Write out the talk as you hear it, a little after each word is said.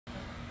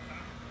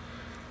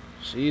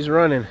She's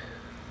running,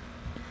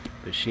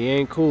 but she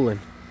ain't cooling.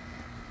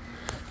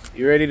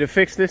 You ready to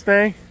fix this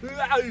thing?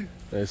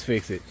 Let's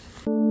fix it.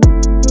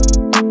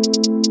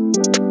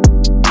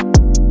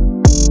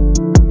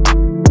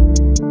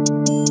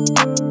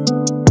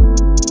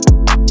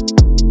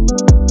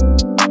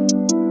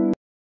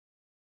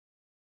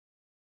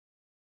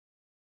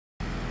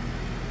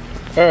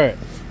 Alright,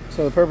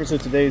 so the purpose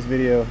of today's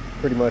video,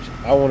 pretty much,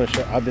 I want to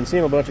show, I've been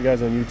seeing a bunch of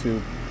guys on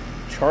YouTube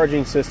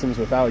charging systems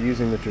without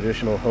using the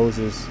traditional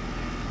hoses,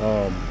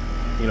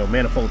 you know,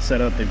 manifold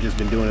setup. They've just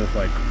been doing it with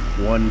like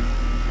one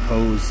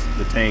hose,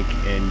 the tank,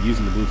 and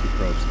using the Bluetooth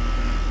probes.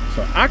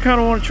 So I kind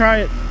of want to try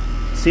it,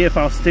 see if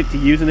I'll stick to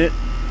using it.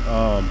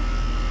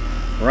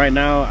 Right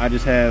now, I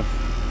just have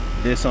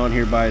this on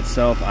here by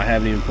itself. I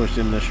haven't even pushed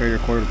in the Schrader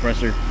quarter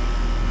compressor,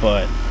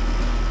 but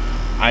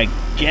I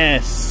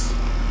guess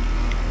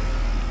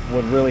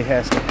what really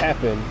has to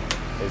happen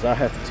is I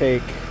have to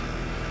take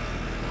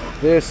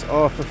this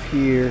off of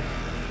here,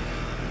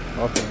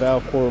 off the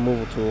valve core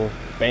removal tool.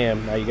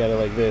 Bam, now you got it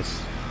like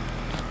this.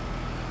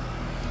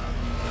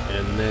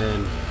 And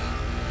then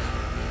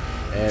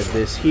add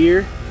this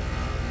here.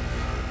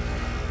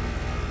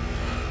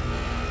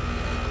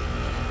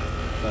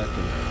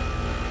 Fucking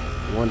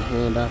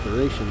one-hand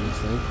operation, this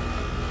thing.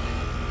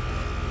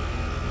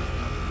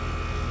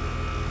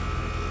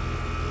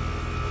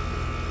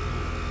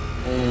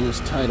 And it's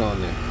tight on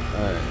there.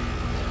 Alright.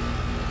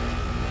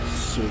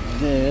 So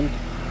then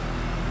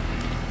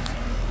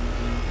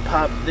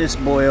pop this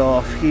boy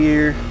off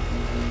here.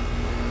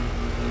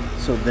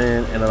 So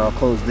then, and then I'll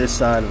close this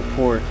side of the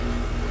port.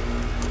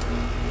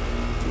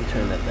 Let me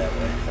turn that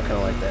way. I kind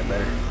of like that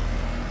better.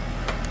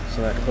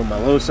 So I can put my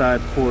low side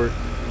port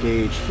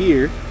gauge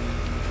here.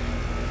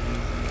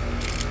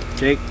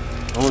 Jake,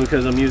 only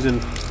because I'm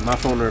using my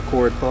phone to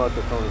record, pull out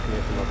the phone and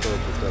connect to my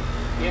probes and stuff.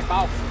 Yes,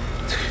 boss.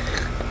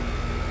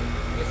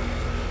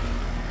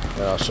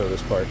 And I'll show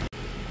this part.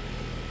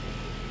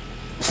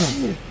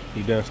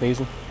 You done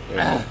sneezing?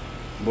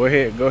 Go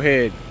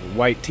ahead,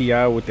 white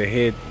TI with the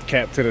head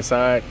cap to the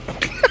side.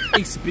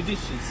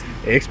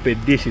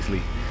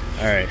 Expeditiously.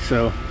 Alright,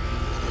 so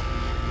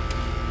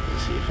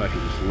let's see if I can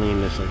just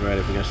lean this like right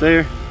up against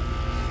there.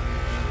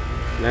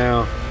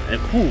 Now,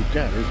 oh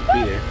god, there's a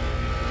bee there.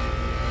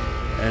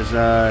 As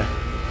I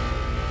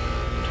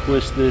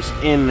twist this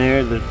in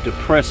there, the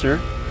depressor,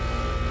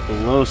 the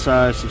low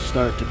side should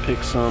start to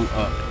pick some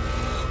up.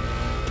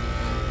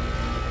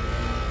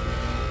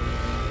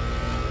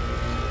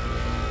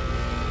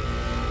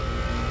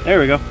 There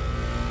we go.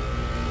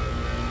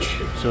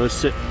 So it's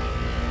sit.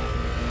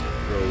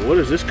 Bro, what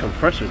is this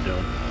compressor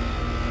doing?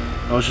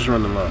 Oh, it's just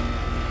running low.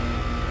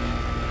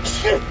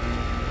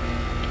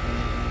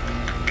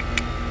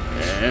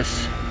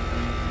 Yes.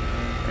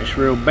 That's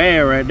real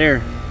bad right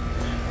there.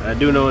 I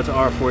do know it's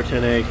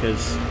R410A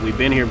because we've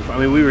been here before. I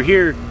mean, we were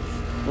here,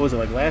 what was it,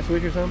 like last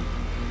week or something?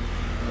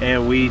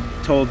 And we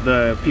told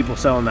the people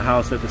selling the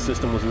house that the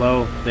system was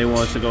low. They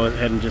want us to go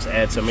ahead and just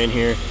add some in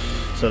here.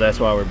 So that's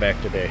why we're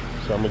back today.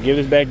 So I'm gonna give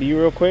this back to you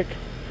real quick.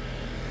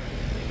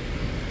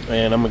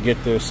 And I'm gonna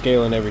get the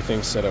scale and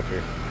everything set up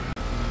here.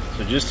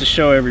 So just to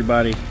show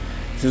everybody,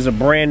 this is a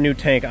brand new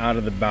tank out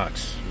of the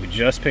box. We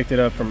just picked it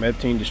up from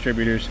Epstein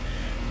Distributors.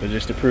 But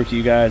just to prove to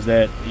you guys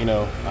that, you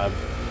know, I've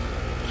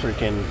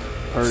freaking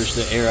purged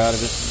the air out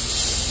of it.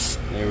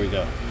 There we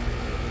go.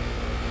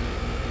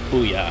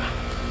 Booyah.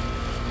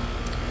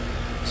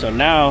 So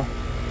now,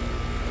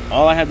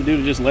 all I have to do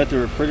to just let the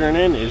refrigerant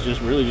in is just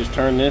really just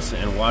turn this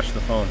and watch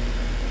the phone.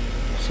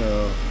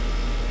 So,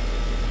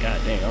 god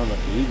dang, I don't know,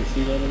 can you even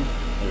see that in?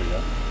 There we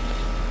go.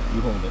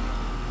 You hold it.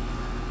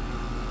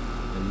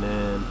 And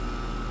then,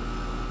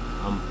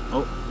 I'm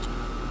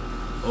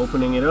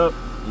opening it up.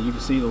 And you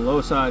can see the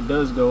low side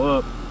does go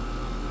up.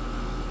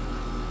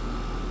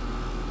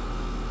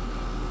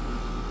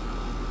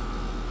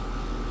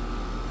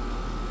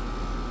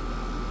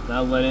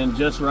 Now let in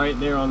just right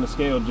there on the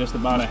scale, just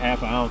about a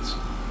half an ounce.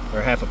 Or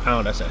half a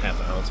pound, I said half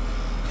an ounce.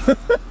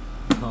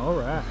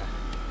 Alright.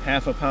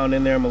 Half a pound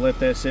in there, I'm gonna let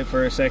that sit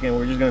for a second.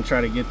 We're just gonna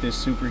try to get this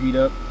superheat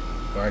up.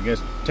 Or I guess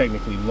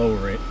technically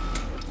lower it.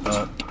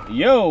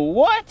 Yo,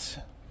 what?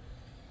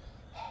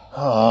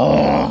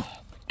 Oh,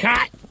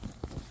 cut!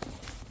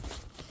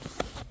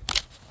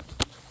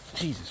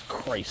 Jesus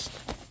Christ.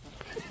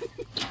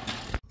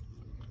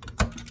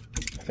 I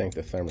think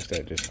the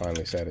thermostat just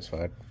finally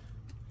satisfied.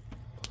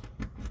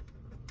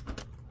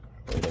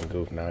 Everything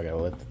goofed. Now I gotta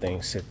let the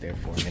thing sit there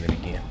for a minute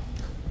again.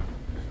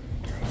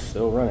 It's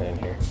still running in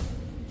here.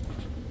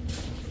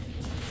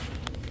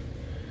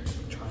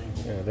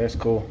 Triangle. Yeah, that's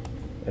cool.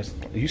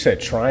 You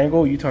said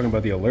triangle? You talking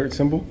about the alert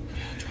symbol?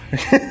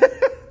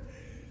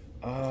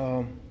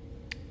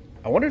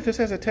 I wonder if this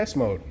has a test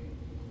mode.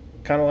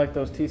 Kind of like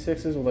those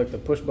T6s with like the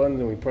push buttons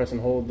and we press and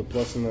hold the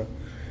plus and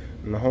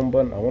the home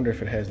button. I wonder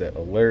if it has that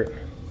alert,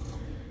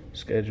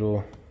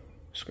 schedule,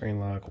 screen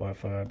lock,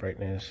 Wi-Fi,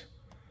 brightness.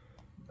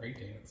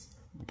 Breakdance.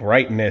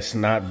 Brightness,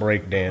 not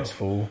breakdance,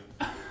 fool.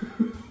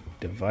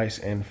 Device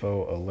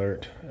info,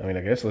 alert. I mean,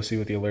 I guess let's see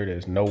what the alert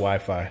is. No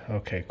Wi-Fi.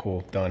 Okay,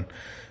 cool, done.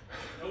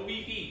 No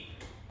Wi-Fi.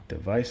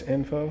 Device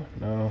info?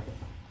 No.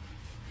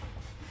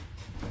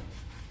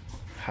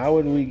 How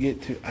would we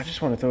get to? I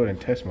just want to throw it in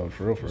test mode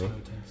for real, for real.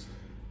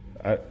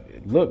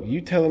 Look,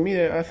 you telling me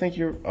that I think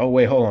you're. Oh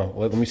wait, hold on.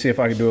 Let me see if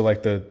I can do it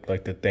like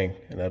the thing,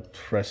 and I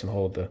press and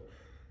hold the.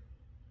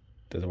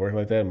 Does it work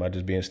like that? Am I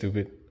just being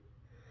stupid?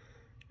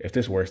 If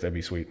this works, that'd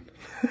be sweet.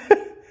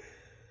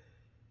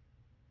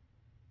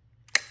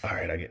 All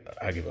right,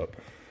 I give up.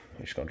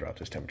 I'm just gonna drop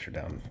this temperature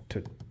down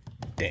to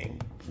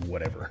dang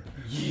whatever.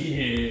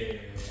 Yeah.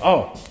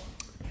 Oh.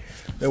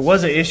 There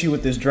was an issue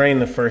with this drain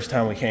the first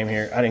time we came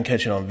here. I didn't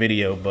catch it on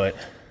video, but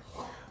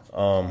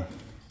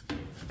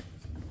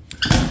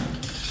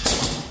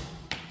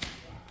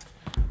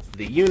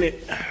the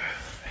unit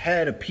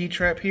had a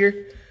P-trap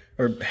here,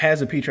 or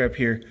has a P-trap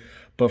here,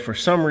 but for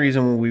some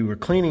reason when we were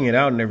cleaning it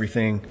out and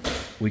everything,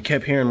 we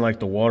kept hearing like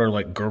the water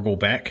like gurgle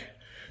back.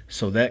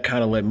 So that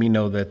kind of let me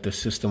know that the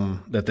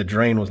system, that the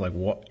drain was like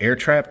air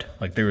trapped.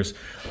 Like there was,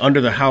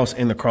 under the house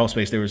in the crawl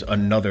space, there was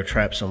another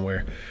trap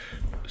somewhere.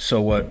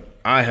 So what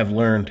I have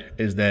learned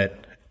is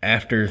that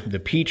after the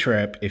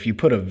P-trap, if you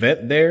put a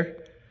vent there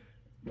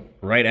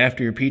right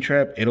after your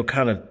P-trap, it'll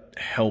kind of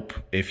help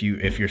if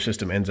your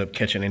system ends up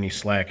catching any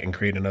slack and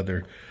create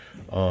another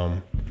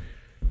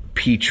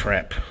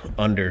P-trap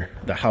under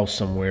the house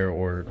somewhere,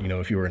 or you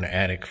know, if you were in the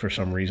attic for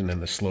some reason and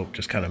the slope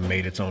just kind of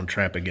made its own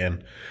trap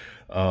again.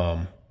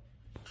 And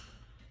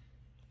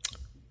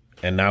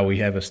now we've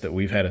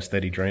had a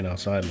steady drain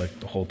outside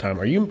like the whole time.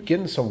 Are you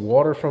getting some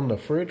water from the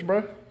fridge,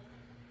 bro?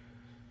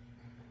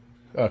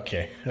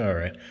 Okay, all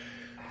right.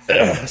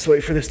 Let's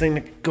wait for this thing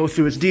to go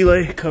through its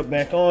delay, cut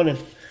back on, and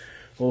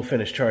we'll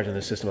finish charging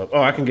the system up.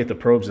 Oh, I can get the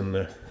probes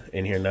in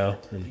here now.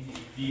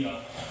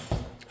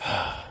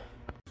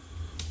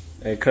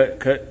 Hey,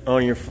 cut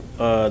on your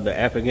the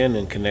app again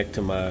and connect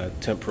to my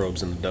temp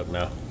probes in the duct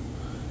now.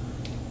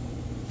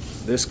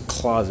 This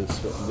closet,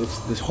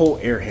 this whole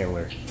air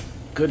handler,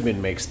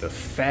 Goodman makes the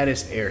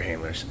fattest air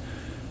handlers.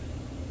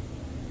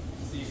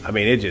 I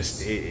mean,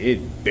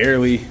 it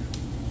barely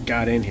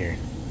got in here.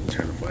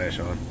 Turn the flash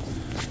on.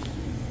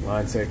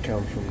 Line set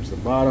comes from the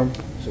bottom,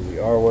 so we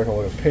are working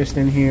with a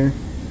piston here.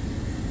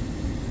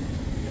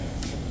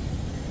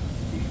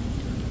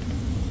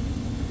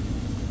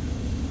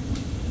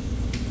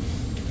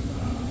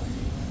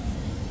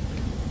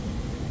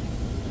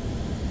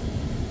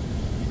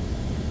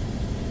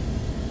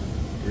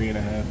 Three and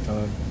a half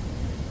ton.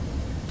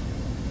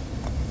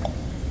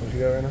 What you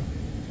got right now?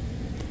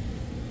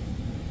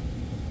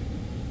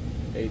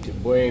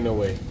 8. Boy, ain't no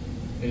way.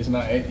 It's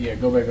not 8. Yeah,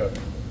 go back up.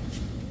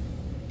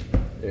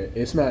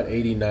 It's not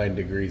 89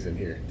 degrees in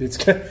here.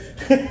 It's let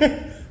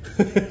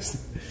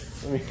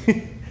me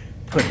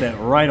put that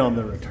right on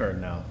the return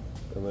now,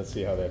 and let's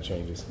see how that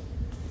changes.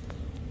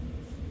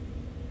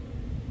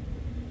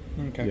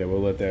 Okay. Yeah,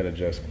 we'll let that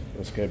adjust.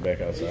 Let's get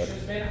back outside. It's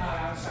been hot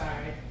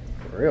outside.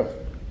 For real.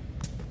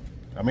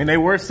 I mean, they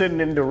were sitting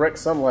in direct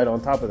sunlight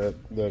on top of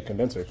the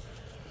condenser.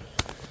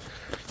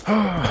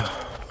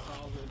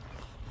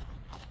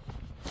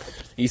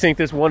 You think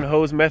this one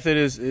hose method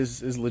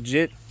is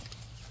legit?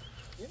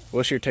 Yeah.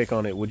 What's your take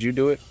on it? Would you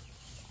do it?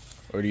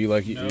 Or do you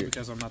like... No,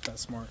 because I'm not that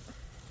smart.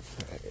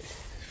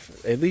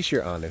 At least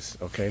you're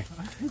honest, okay?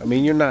 I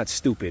mean, you're not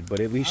stupid, but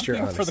at least you're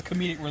honest. For the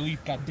comedic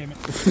relief,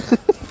 goddammit.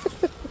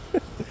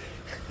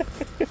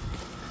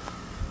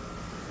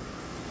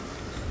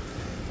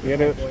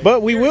 Yeah,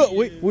 but we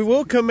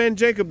will commend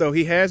Jacob though.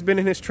 He has been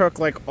in his truck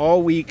like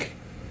all week.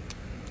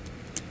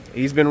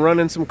 He's been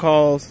running some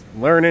calls,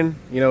 learning.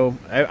 You know,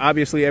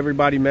 obviously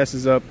everybody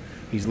messes up.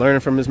 He's learning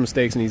from his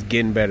mistakes and he's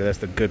getting better. That's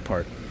the good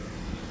part.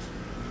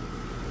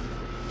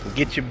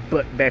 Get your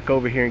butt back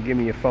over here and give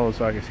me your phone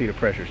so I can see the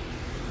pressures.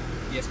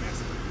 Yes,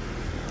 master.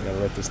 I'm gonna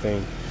let this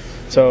thing.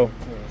 So,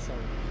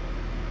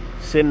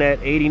 sitting at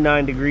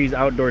 89 degrees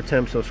outdoor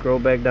temp. So scroll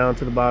back down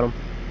to the bottom.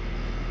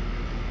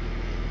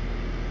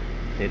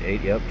 Hit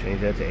 8. Yep.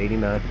 Change that to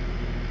 89.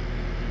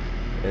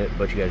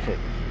 But you gotta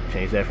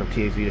change that from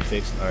TXV to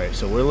fixed. All right.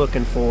 So we're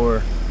looking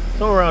for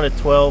somewhere around at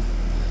 12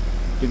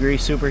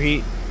 degrees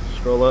superheat.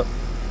 Scroll up.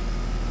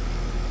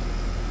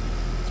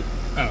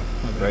 Oh,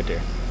 right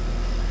there.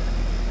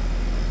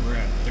 We're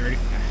at 30.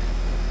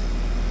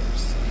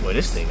 Boy,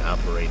 this thing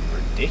operating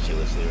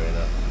ridiculously right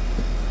now.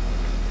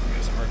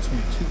 It's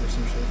R22 or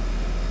some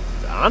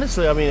shit.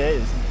 Honestly, I mean, it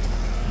is,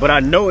 but I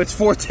know it's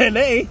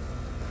 410A.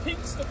 Pink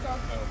stuck out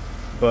though.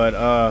 But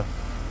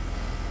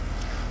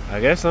I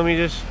guess let me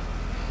just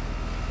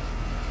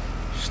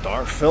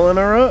start filling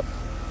her up.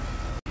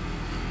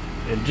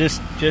 And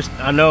just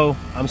I know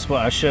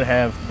I should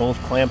have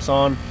both clamps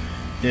on.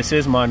 This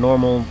is my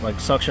normal like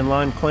suction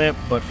line clamp,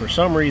 but for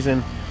some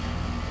reason,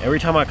 every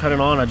time I cut it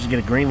on, I just get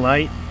a green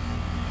light.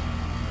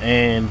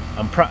 And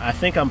I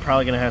think I'm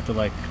probably gonna have to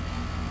like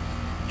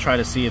try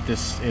to see if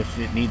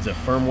it needs a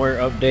firmware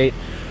update.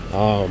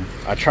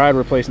 I tried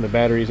replacing the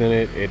batteries in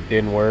it. It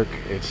didn't work.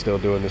 It's still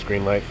doing this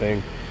green light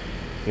thing.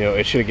 You know,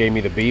 it should have gave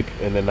me the beep,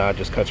 and then now it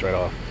just cuts right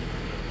off.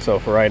 So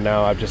for right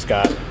now, I've just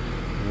got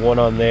one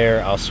on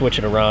there. I'll switch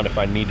it around if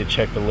I need to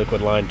check the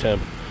liquid line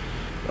temp.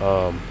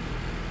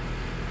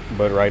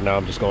 but right now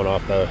I'm just going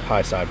off the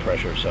high side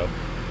pressure. So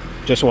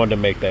just wanted to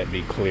make that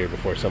be clear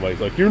before somebody's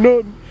like, you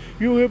don't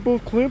have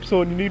both clamps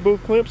on, you need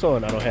both clamps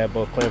on. I don't have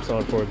both clamps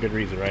on for a good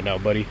reason right now,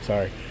 buddy.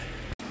 Sorry.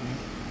 All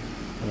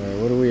right,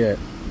 what are we at?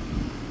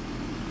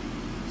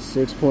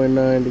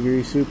 6.9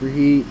 degree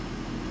superheat.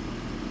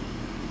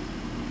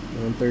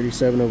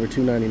 137 over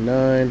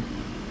 299.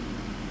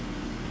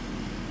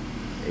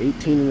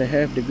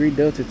 18.5 degree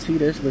delta T.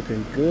 That's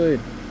looking good.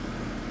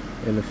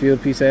 And the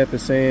field piece app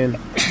is saying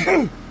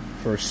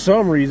for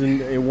some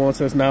reason it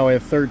wants us now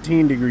at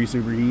 13 degree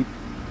superheat.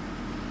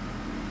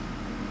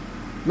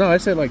 No, I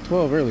said like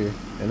 12 earlier,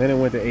 and then it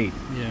went to 8.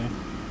 Yeah.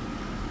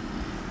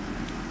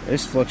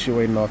 It's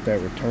fluctuating off that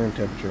return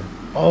temperature.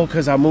 Oh,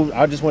 because I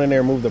just went in there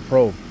and moved the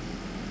probe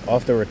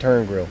off the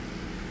return grill.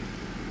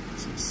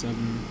 7.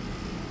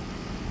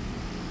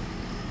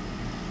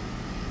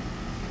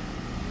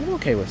 I'm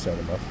okay with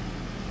 7 though.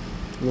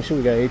 I mean, sure,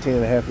 we got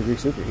 18.5 degree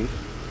superheat.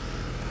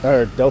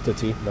 Or delta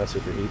T, not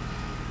superheat.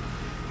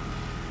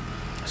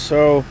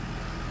 So,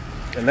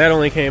 and that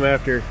only came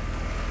after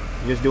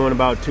just doing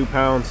about 2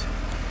 pounds.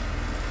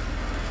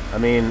 I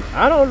mean,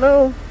 I don't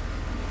know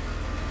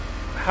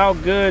how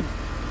good.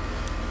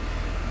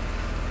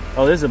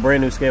 Oh, this is a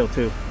brand new scale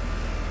too.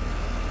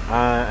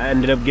 I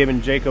ended up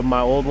giving Jacob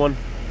my old one.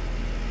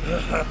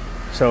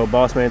 So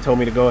boss man told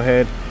me to go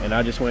ahead, and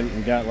I just went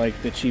and got like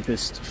the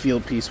cheapest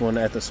field piece one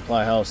at the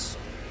supply house.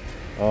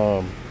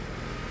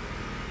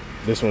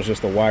 This one's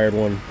just a wired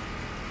one.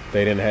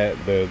 They didn't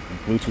have the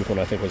Bluetooth one.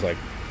 I think was like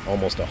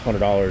almost $100,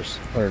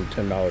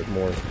 $110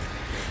 more.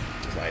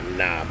 It's like,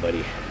 nah,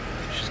 buddy.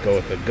 Just go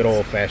with the good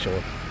old fashioned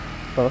one.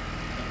 Huh?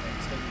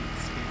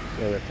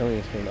 Yeah, they're telling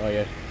us. Oh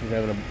yeah, he's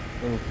having a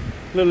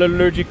little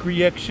allergic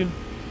reaction.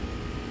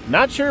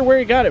 Not sure where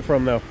he got it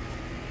from though.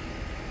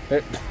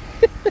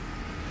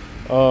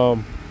 So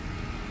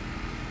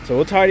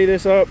we'll tidy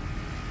this up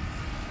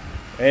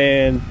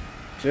and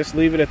just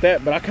leave it at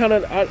that. But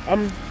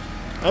I'm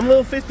a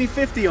little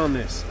 50-50 on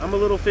this. I'm a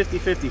little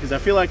 50-50 because I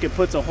feel like it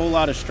puts a whole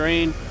lot of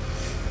strain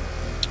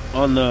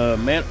on the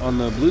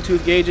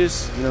Bluetooth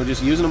gauges. You know,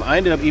 just using them. I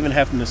ended up even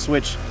having to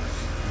switch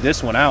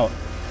this one out.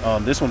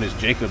 This one is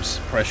Jacob's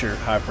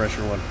high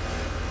pressure one.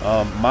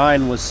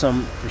 Mine was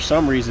for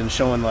some reason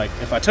showing like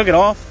if I took it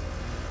off,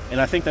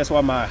 and I think that's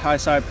why my high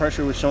side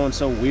pressure was showing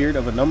so weird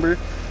of a number.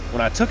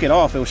 When I took it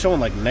off, it was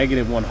showing like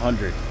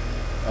 -100.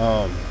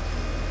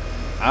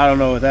 I don't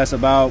know what that's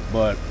about,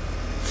 but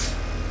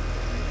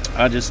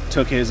I just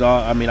took his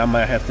off. I mean, I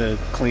might have to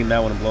clean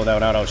that one and blow that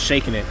one out. I was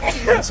shaking it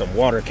and some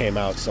water came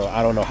out, so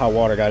I don't know how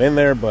water got in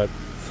there, but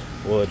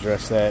we'll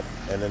address that.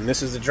 And then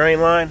this is the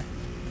drain line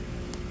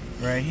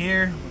right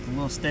here with a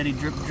little steady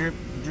drip,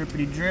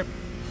 drippity drip.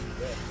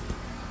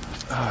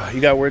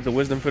 You got words of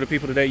wisdom for the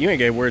people today? You ain't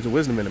gave words of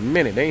wisdom in a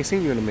minute. They ain't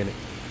seen you in a minute.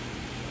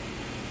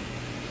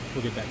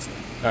 We'll get back to that.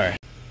 All right.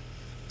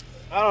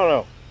 I don't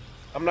know.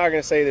 I'm not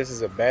going to say this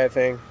is a bad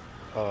thing,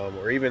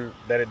 or even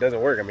that it doesn't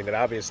work. I mean, it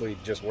obviously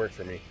just worked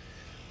for me.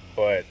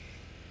 But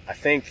I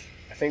think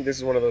this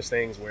is one of those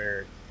things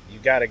where you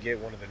got to get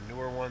one of the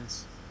newer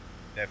ones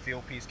that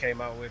Field Piece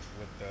came out with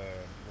the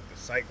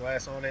sight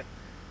glass on it,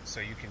 so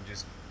you can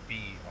just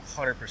be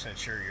 100%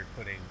 sure you're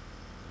putting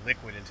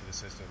liquid into the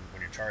system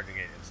when you're charging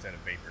it instead of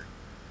vapor.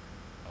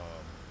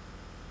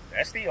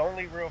 That's the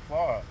only real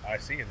flaw I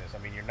see in this. I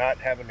mean, you're not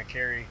having to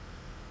carry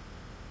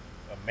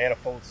a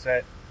manifold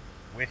set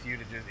with you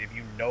to just, if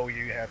you know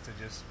you have to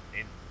just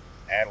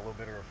add a little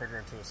bit of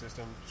refrigerant to a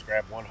system, just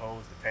grab one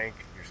hose, the tank,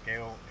 your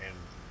scale, and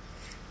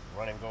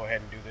run and go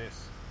ahead and do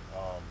this.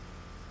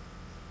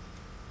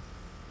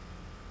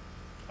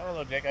 I don't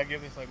know, Jake, I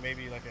give this like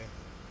maybe like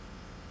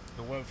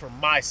the one for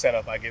my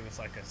setup, I give this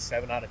like a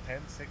 7 out of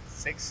 10,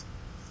 6,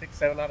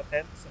 7 out of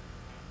 10.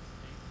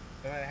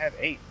 7.5,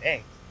 8,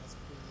 dang. That's a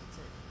cool little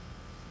trick.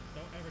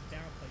 Don't ever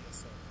downplay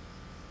yourself.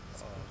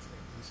 That's a cool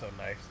trick. You're so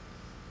nice.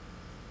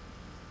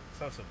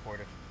 So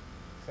supportive.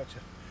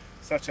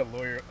 Such a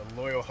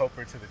loyal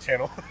helper to the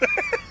channel.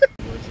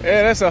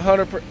 Yeah, that's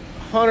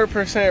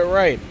 100%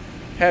 right.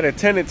 Had a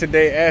tenant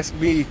today ask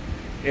me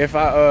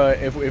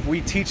if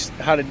we teach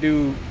how to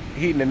do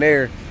heating and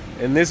air,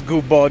 and this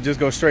goofball just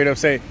goes straight up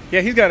say,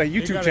 yeah, he's got a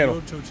YouTube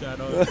channel.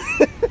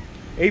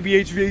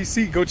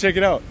 HVAC, go check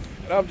it out.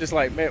 And I'm just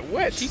like, man,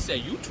 what? She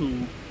said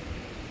YouTube.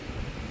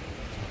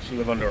 She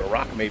live under a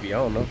rock, maybe. I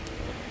don't know.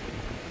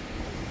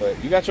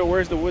 But you got your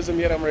words of wisdom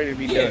yet? I'm ready to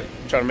be done.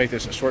 I'm trying to make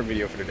this a short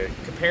video for today.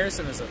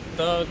 Comparison is a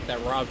thug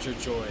that robs your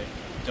joy.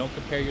 Don't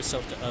compare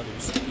yourself to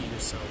others. Be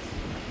yourself.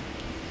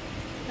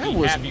 Be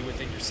happy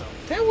within yourself.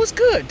 That was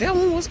good. That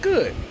one was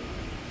good.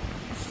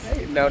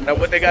 Hey, now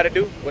what they got to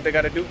do? What they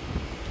got to do?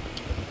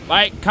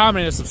 Like,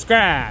 comment, and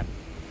subscribe.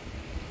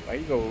 Why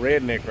you go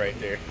redneck right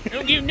there?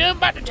 Don't give nothing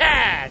about the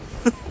tide.